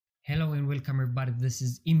Hello and welcome everybody, this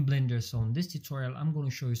is in Blender. So in this tutorial I'm going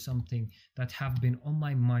to show you something that have been on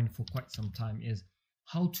my mind for quite some time, is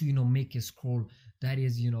how to make a scroll that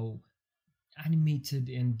is animated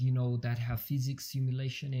and that have physics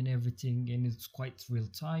simulation and everything, and it's quite real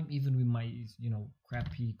time. Even with my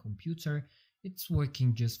crappy computer, it's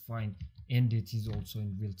working just fine, and it is also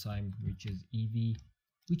in real time, which is Eevee,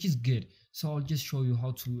 which is good. So I'll just show you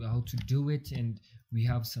how to do it. And we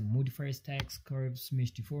have some modifiers, tags, curves,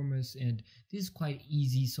 mesh deformers, and this is quite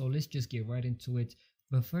easy. So let's just get right into it.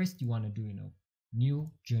 But first you want to do new,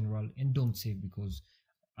 general, and don't save, because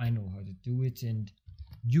I know how to do it and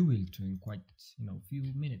you will too in quite few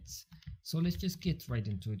minutes. So let's just get right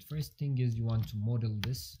into it. First thing is you want to model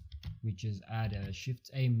this, which is add a shift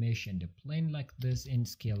A mesh and a plane like this, and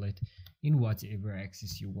scale it in whatever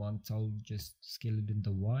axis you want. I'll just scale it in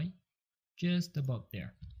the Y, just about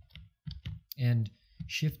there, and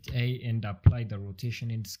shift A and apply the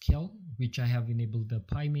rotation and scale, which I have enabled the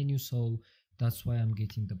pi menu, so that's why I'm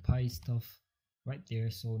getting the pi stuff right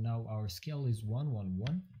there. So now our scale is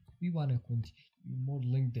 111. We want to continue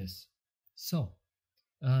modeling this. So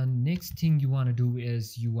next thing you want to do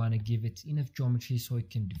is you want to give it enough geometry so it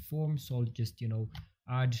can deform. So I'll just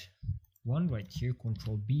add one right here,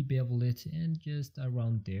 control B, bevel it, and just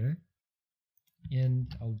around there,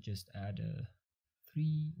 and I'll just add a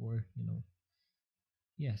 3, or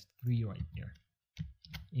yes, 3 right there.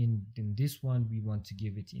 In this one we want to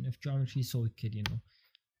give it enough geometry so it could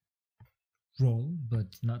roll, but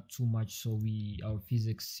not too much, so our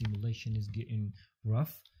physics simulation is getting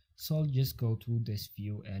rough. So I'll just go to this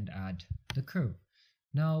view and add the curve.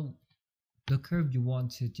 Now the curve you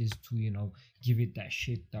want it is to give it that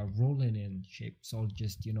shape, that rolling in shape. So I'll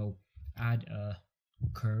just add a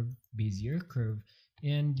curve, Bezier curve,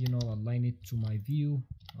 and align it to my view,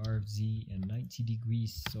 RZ, and 90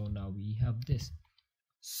 degrees. So now we have this.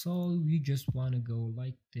 So you just want to go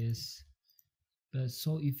like this. But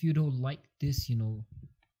so if you don't like this, you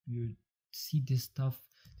see this stuff,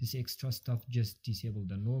 this extra stuff, just disable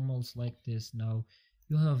the normals like this. Now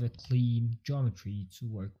you have a clean geometry to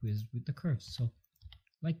work with the curves. So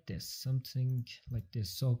like this, something like this.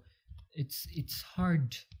 So it's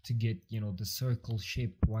hard to get the circle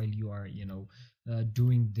shape while you are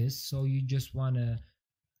doing this. So you just want to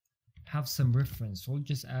have some reference. So I'll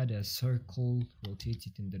just add a circle, rotate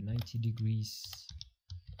it in the 90 degrees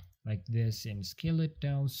like this, and scale it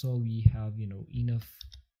down so we have enough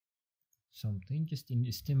something. Just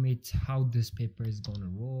estimate how this paper is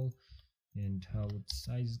gonna roll and how its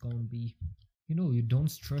size is gonna be. You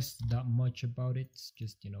don't stress that much about it. It's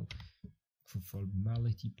just for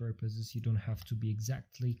formality purposes. You don't have to be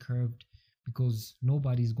exactly curved, because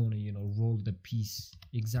nobody's gonna roll the piece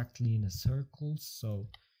exactly in a circle. So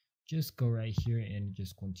just go right here and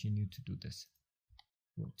just continue to do this.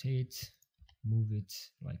 Rotate, move it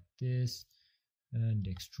like this, and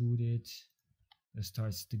extrude it. It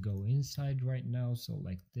starts to go inside right now, so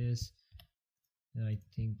like this. And I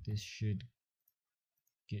think this should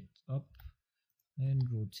get up, and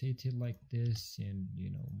rotate it like this, and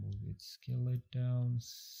move it, scale it down,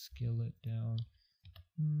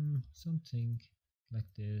 something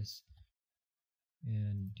like this,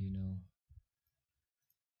 and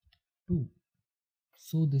boom.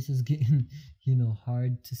 So this is getting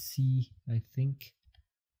hard to see, I think.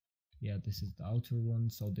 Yeah, this is the outer one,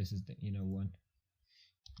 so this is the inner one.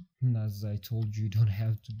 And as I told you, don't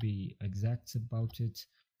have to be exact about it.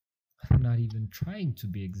 I'm not even trying to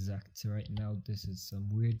be exact right now. This is some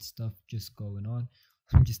weird stuff just going on.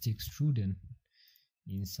 I'm just extruding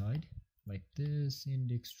inside like this and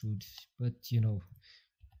extrude. But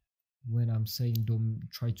when I'm saying don't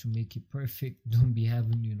try to make it perfect, don't be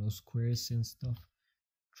having squares and stuff.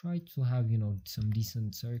 Try to have some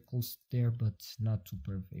decent circles there, but not too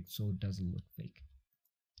perfect so it doesn't look fake.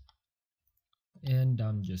 And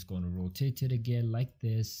I'm just going to rotate it again like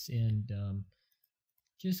this, and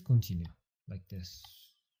just continue like this.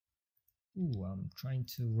 Ooh, I'm trying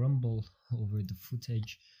to rumble over the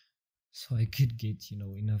footage so I could get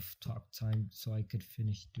enough talk time so I could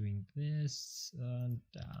finish doing this. And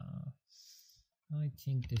I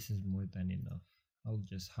think this is more than enough. I'll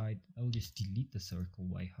just delete the circle.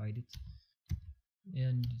 Why hide it?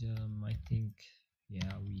 And I think,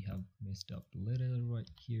 yeah, we have messed up a little right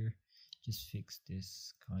here. Just fix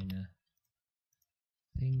this kind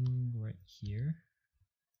of thing right here.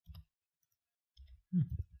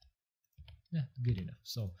 Yeah, good enough.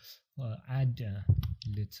 So add a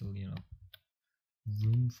little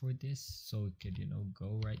room for this so it could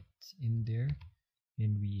go right in there,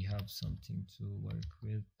 and we have something to work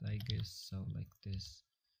with, I guess. So like this.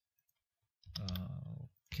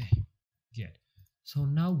 Okay, good. So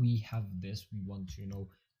now we have this, we want to,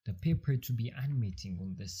 the paper to be animating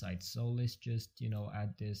on this side. So let's just,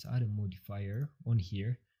 add this, add a modifier on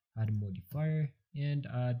here, add a modifier and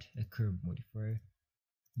add a curve modifier.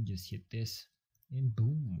 Just hit this and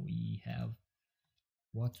boom, we have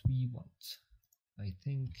what we want. I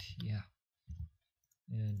think, yeah.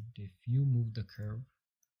 And if you move the curve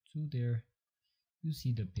to there, you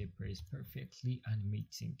see the paper is perfectly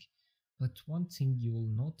animating. But one thing you will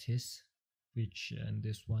notice, which in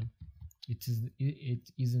this one, it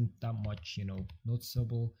isn't that much,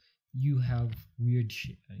 noticeable. You have weird,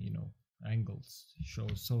 angles show.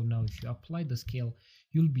 So now if you apply the scale,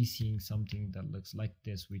 you'll be seeing something that looks like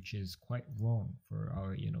this, which is quite wrong for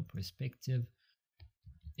our, perspective.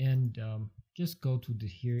 And just go to the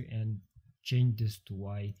here and change this to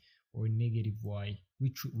y or negative y,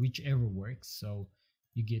 whichever works. So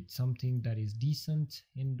you get something that is decent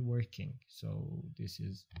and working. So this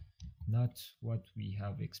is not what we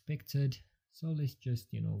have expected. So let's just,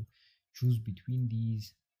 choose between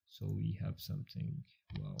these. So we have something,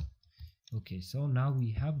 well, okay. So now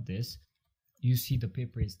we have this. You see the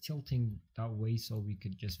paper is tilting that way. So we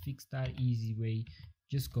could just fix that easy way.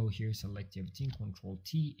 Just go here, select everything, Control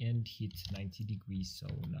T and hit 90 degrees.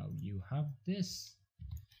 So now you have this.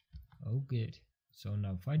 Oh, good. So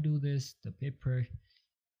now if I do this, the paper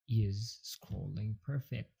is scrolling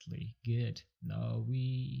perfectly. Good. Now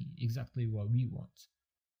we exactly what we want.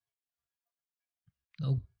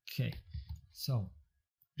 Okay. So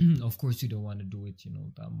of course you don't want to do it,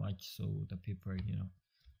 that much. So the paper,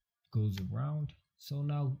 goes around. So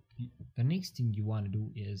now the next thing you want to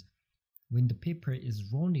do is when the paper is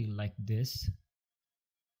rolling like this,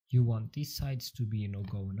 you want these sides to be,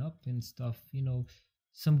 going up and stuff,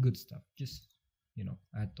 some good stuff. Just,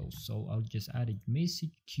 add those. So I'll just add a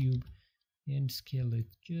message cube and scale it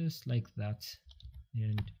just like that.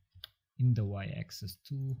 And in the y-axis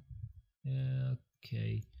too.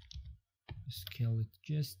 Okay. Scale it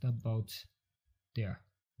just about there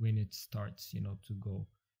when it starts, to go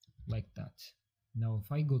like that. Now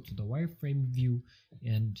if I go to the wireframe view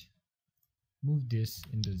and move this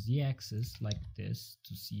in the z-axis like this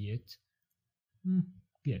to see it,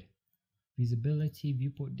 good. Visibility,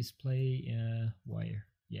 viewport display, wire.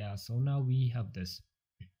 Yeah, so now we have this,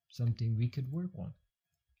 something we could work on.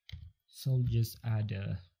 So just add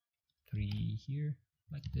a 3 here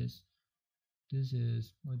like this. This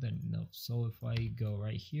is more than enough. So if I go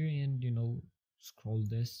right here and scroll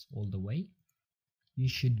this all the way, you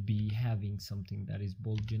should be having something that is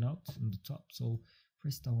bulging out on the top. So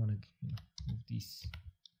first I want to move this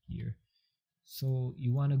here. So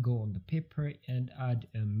you want to go on the paper and add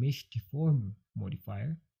a mesh deform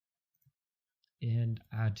modifier and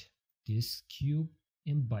add this cube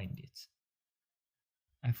and bind it.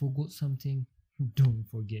 I forgot something. Don't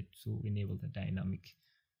forget to enable the dynamic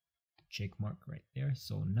check mark right there.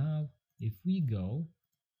 So now if we go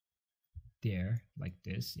there like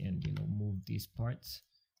this and move these parts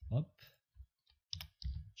up,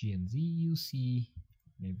 G and Z, you see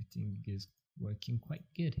everything is working quite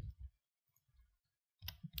good.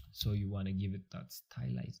 So you want to give it that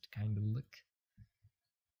stylized kind of look.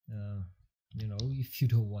 If you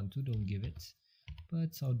don't want to, don't give it, but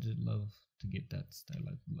I would love to get that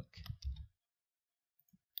stylized look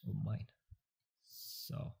of mine.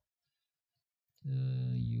 So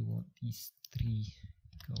you want these 3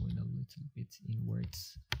 going a little bit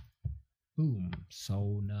inwards. Boom.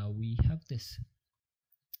 So now we have this.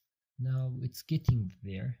 Now it's getting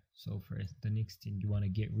there. So first, the next thing you want to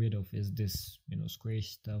get rid of is this, square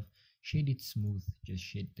stuff. Shade it smooth. Just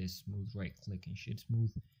shade this smooth. Right click and shade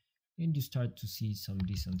smooth, and you start to see some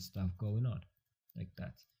decent stuff going on, like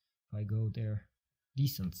that. If I go there,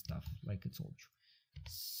 decent stuff, like I told you.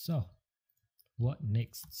 So what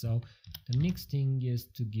next? So the next thing is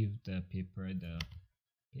to give the paper,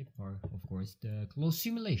 of course, the close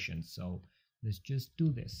simulation. So let's just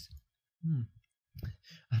do this.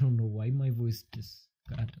 I don't know why my voice just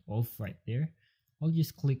got off right there. I'll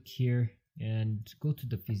just click here and go to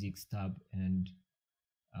the physics tab and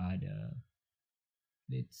add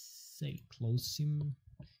let's say close sim.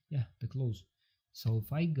 Yeah, the close. So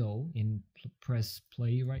if I go and press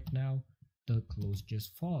play right now, the close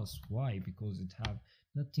just falls. Why? Because it have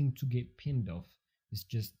nothing to get pinned off. It's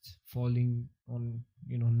just falling on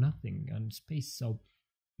nothing and space. So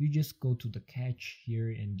you just go to the catch here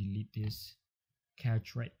and delete this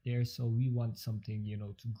catch right there. So we want something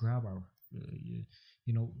to grab our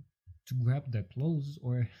to grab the clothes,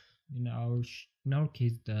 or in our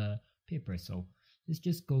case the paper. So let's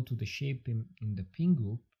just go to the shape in the pin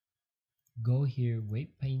group, go here,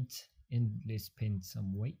 weight paint, and let's paint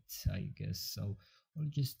some weight, I guess. So I'll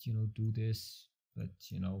just do this but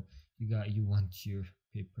you want your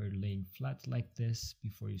paper laying flat like this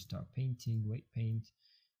before you start painting. Weight paint.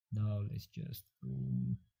 Now let's just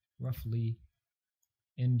boom roughly.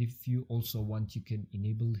 And if you also want, you can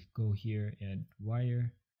enable go here and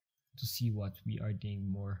wire to see what we are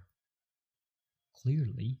doing more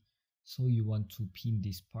clearly. So you want to pin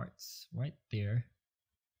these parts right there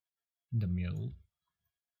in the middle.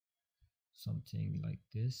 Something like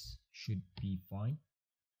this should be fine.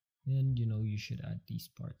 And you should add these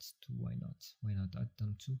parts too. Why not add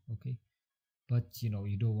them too? Okay, but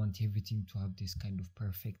you don't want everything to have this kind of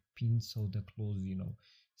perfect pin, so the clothes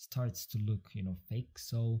starts to look fake.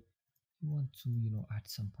 So you want to add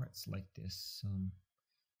some parts like this,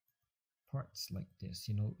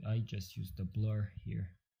 I just use the blur here,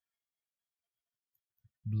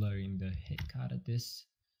 blurring the heck out of this.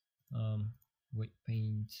 Weight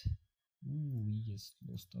paint. Ooh, we just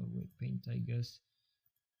lost our weight paint, I guess.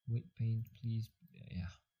 Weight paint, please. Yeah,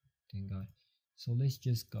 thank God. So let's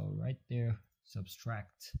just go right there,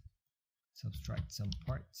 subtract some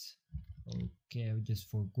parts. Okay, I just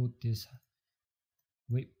forgot this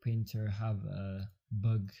weight painter have a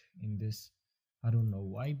bug in this. I don't know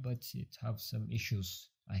why, but it have some issues.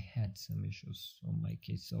 I had some issues on my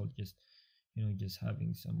case, so just just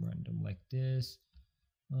having some random like this.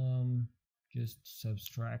 Just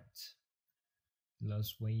subtract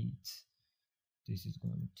less weight. This is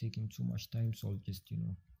going to taking too much time, so I'll just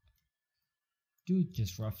do it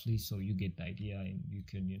just roughly so you get the idea, and you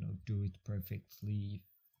can do it perfectly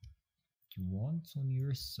if you want on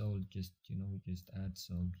yours. So just just add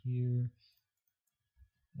some here.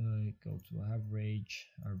 Go to average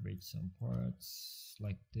some parts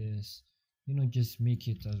like this. Just make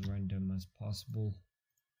it as random as possible.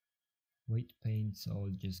 Weight paint, so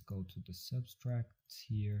I'll just go to the subtract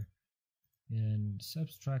here and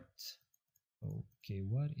subtract. Okay,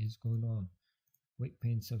 what is going on? Weight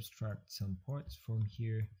paint, subtract some parts from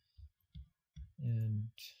here, and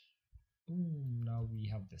boom, now we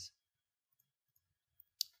have this.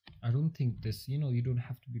 I don't think this, you don't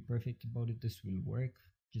have to be perfect about it. This will work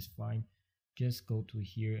just fine. Just go to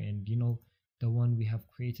here, and the one we have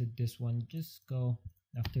created, this one, just go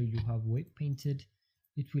after you have weight painted,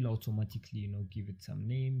 it will automatically give it some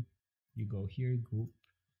name. You go here, group.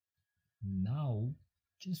 Now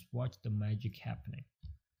just watch the magic happening.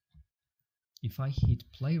 If I hit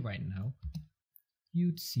play right now,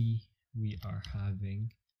 you'd see we are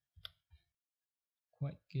having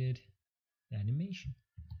quite good animation.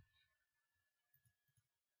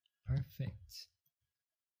 Perfect.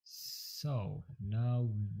 So now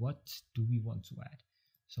what do we want to add?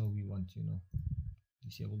 So we want to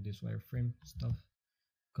disable this wireframe stuff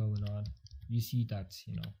going on. You see that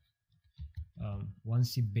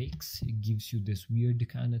once it bakes, it gives you this weird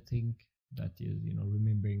kind of thing that is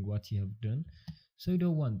remembering what you have done. So you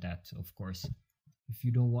don't want that, of course. If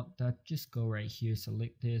you don't want that, just go right here,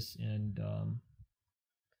 select this, and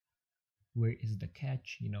where is the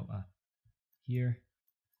catch? Here,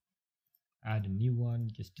 add a new one.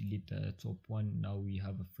 Just delete the top one. Now we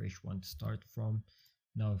have a fresh one to start from.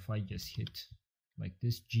 Now if I just hit like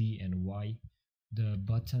this, G and Y, the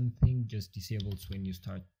button thing just disables when you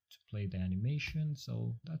start to play the animation,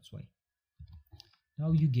 so that's why.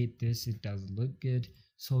 Now you get this, it does look good.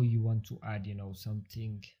 So you want to add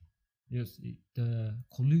something. Yes, the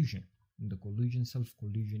collision, in the collision, self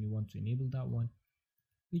collision, you want to enable that one,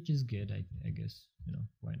 which is good. I guess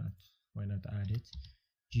why not add it.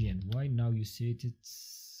 G and Y. Now you see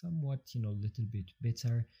it's somewhat little bit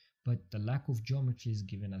better, but the lack of geometry is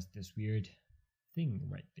giving us this weird thing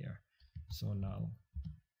right there. So now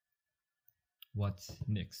what's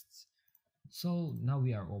next? So now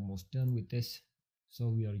we are almost done with this. So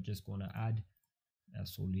we are just gonna add a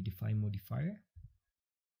solidify modifier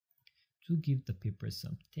to give the paper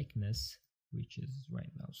some thickness, which is right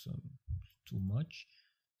now some too much.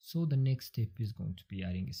 So the next step is going to be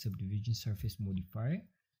adding a subdivision surface modifier.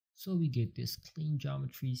 So we get this clean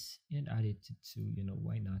geometries and add it to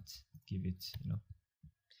why not give it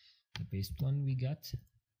the best one we got.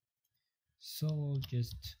 So I'll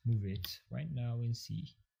just move it right now and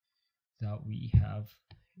see that we have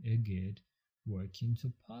a good working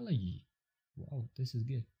topology. Wow, this is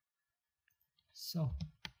good. So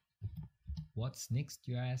what's next,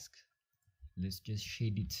 you ask? Let's just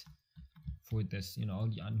shade it. For this,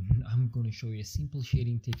 I'm going to show you a simple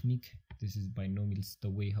shading technique. This is by no means the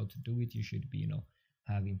way how to do it. You should be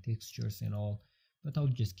having textures and all, but I'll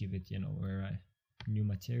just give it a new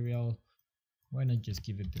material. Why not just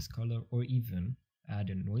give it this color, or even add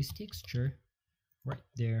a noise texture right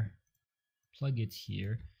there, plug it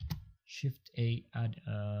here, Shift A, add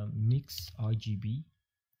a mix RGB,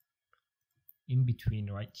 in between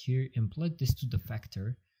right here and plug this to the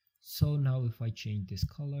factor. So now if I change this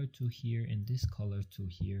color to here and this color to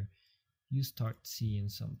here, you start seeing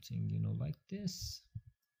something, like this,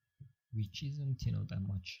 which isn't, that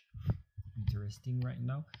much interesting right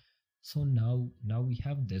now. So now we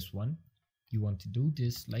have this one. You want to do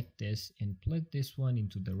this like this and plug this one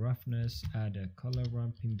into the roughness, add a color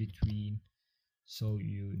ramp in between, so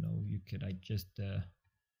you could adjust the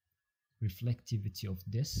reflectivity of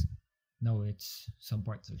this. Now it's some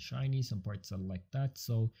parts are shiny, some parts are like that.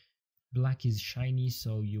 So black is shiny,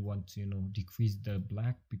 so you want to decrease the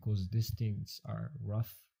black because these things are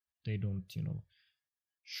rough, they don't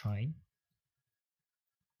shine,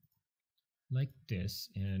 like this,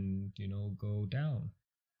 and go down.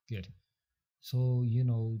 Good. So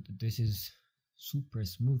this is super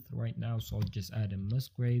smooth right now, so I'll just add a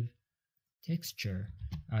Musgrave texture,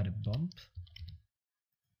 add a bump,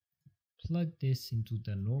 plug this into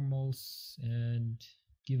the normals and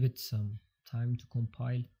give it some time to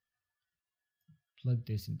compile. Plug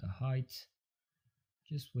this in the height,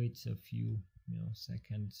 just wait a few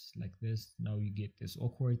seconds like this. Now you get this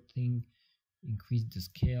awkward thing. Increase the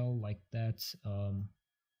scale like that.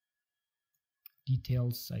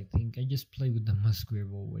 Details, I think I just play with the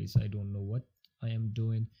Musgrave always, I don't know what I am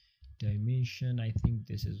doing. Dimension, I think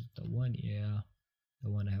this is the one, yeah, the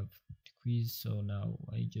one I have decreased. So now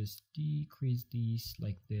I just decrease these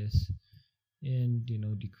like this and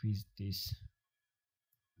decrease this,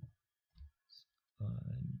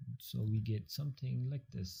 so we get something like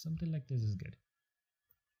this. Something like this is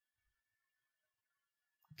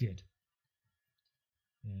good.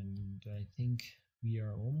 And I think we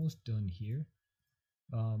are almost done here.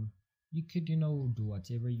 You could do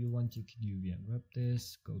whatever you want. You could UV unwrap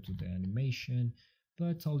this, go to the animation,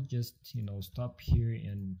 but I'll just stop here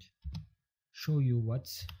and show you what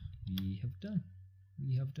we have done.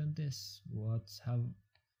 We have done this. What have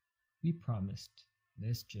we promised?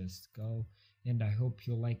 Let's just go, and I hope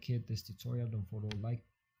you like it, this tutorial. Don't forget to like,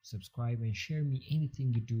 subscribe, and share me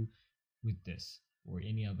anything you do with this or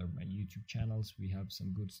any other my YouTube channels. We have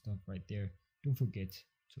some good stuff right there. Don't forget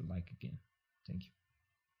to like again. Thank you.